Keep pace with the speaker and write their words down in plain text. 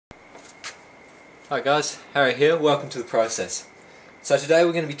Hi guys, Harry here, welcome to the process. So today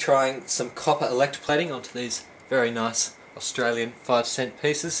we're going to be trying some copper electroplating onto these very nice Australian 5-cent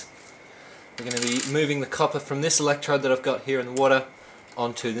pieces. We're going to be moving the copper from this electrode that I've got here in the water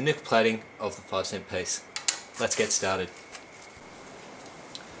onto the nickel plating of the 5-cent piece. Let's get started.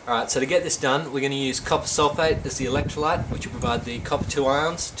 Alright, so to get this done we're going to use copper sulfate as the electrolyte, which will provide the copper 2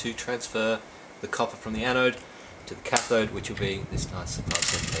 ions to transfer the copper from the anode to the cathode, which will be this nice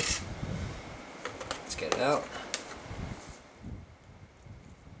 5-cent piece. Let's get it out.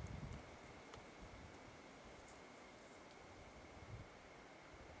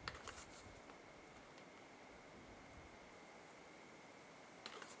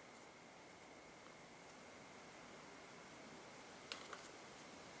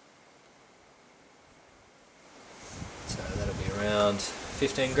 So that'll be around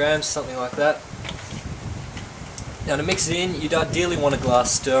 15 grams, something like that. Now to mix it in, you'd ideally want a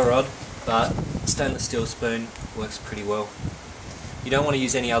glass stir rod, but stainless steel spoon works pretty well. You don't want to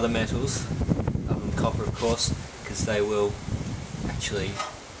use any other metals, other than copper of course, because they will actually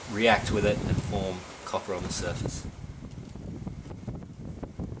react with it and form copper on the surface.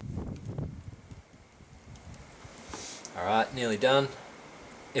 Alright, nearly done.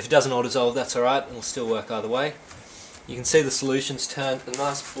 If it doesn't all dissolve, that's alright, it'll still work either way. You can see the solution's turned a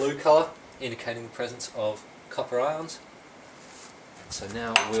nice blue colour, indicating the presence of copper ions. So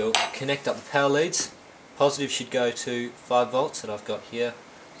now we'll connect up the power leads. Positive should go to 5 volts that I've got here,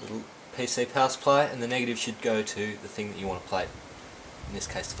 little PC power supply, and the negative should go to the thing that you want to plate, in this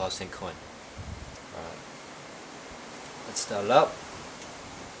case the 5-cent coin. Alright, let's start it up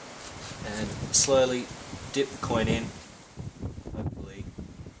and slowly dip the coin in, hopefully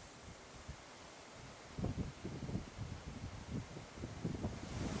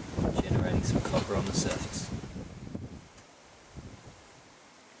generating some copper on the surface.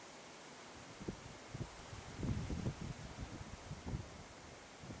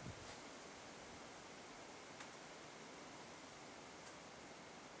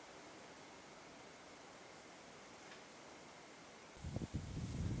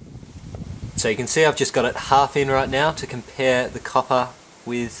 So you can see I've just got it half in right now to compare the copper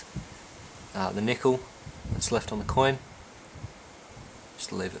with the nickel that's left on the coin.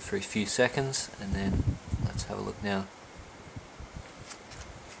 Just leave it for a few seconds and then let's have a look now.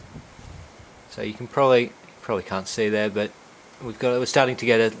 So you can probably can't see there, but we're starting to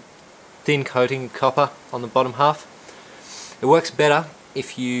get a thin coating of copper on the bottom half. It works better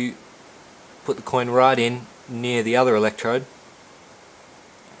if you put the coin right in near the other electrode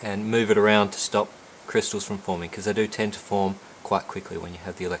and move it around to stop crystals from forming, because they do tend to form quite quickly when you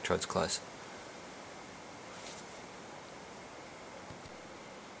have the electrodes close.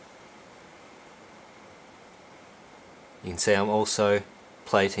 You can see I'm also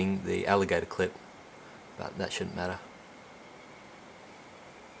plating the alligator clip, but that shouldn't matter.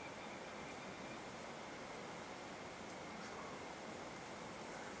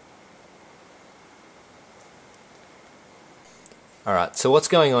 Alright, so what's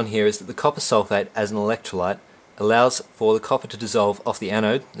going on here is that the copper sulfate as an electrolyte allows for the copper to dissolve off the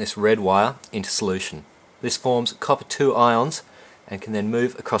anode, this red wire, into solution. This forms copper 2 ions and can then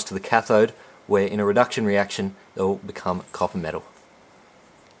move across to the cathode, where in a reduction reaction they will become copper metal.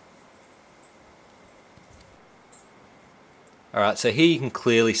 Alright, so here you can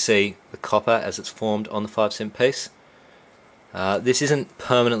clearly see the copper as it's formed on the 5-cent piece. This isn't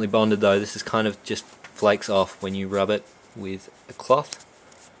permanently bonded though, this is kind of just flakes off when you rub it with a cloth.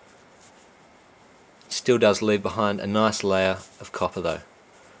 It still does leave behind a nice layer of copper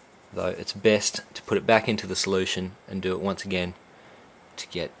though it's best to put it back into the solution and do it once again to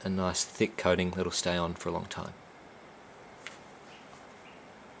get a nice thick coating that'll stay on for a long time.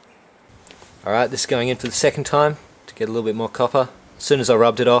 Alright, this is going in for the second time to get a little bit more copper. As soon as I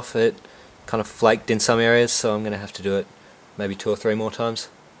rubbed it off, it kind of flaked in some areas, so I'm going to have to do it maybe 2 or 3 more times.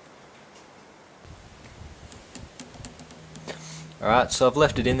 Alright, so I've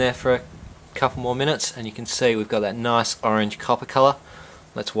left it in there for a couple more minutes and you can see we've got that nice orange copper colour.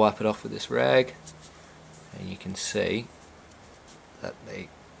 Let's wipe it off with this rag and you can see that the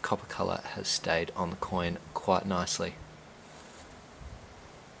copper colour has stayed on the coin quite nicely.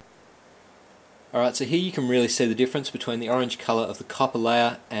 Alright, so here you can really see the difference between the orange colour of the copper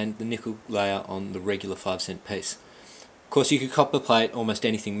layer and the nickel layer on the regular 5-cent piece. Of course you could copper plate almost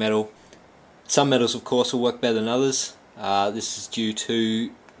anything metal. Some metals of course will work better than others. This is due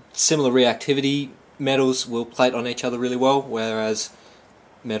to similar reactivity. Metals will plate on each other really well, whereas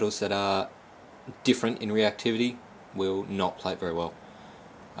metals that are different in reactivity will not plate very well.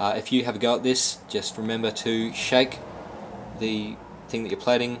 If you have a go at this, just remember to shake the thing that you're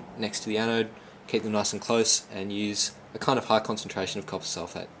plating next to the anode keep them nice and close, and use a kind of high concentration of copper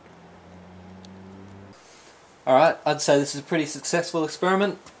sulfate. Alright, I'd say this is a pretty successful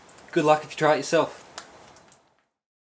experiment. Good luck if you try it yourself.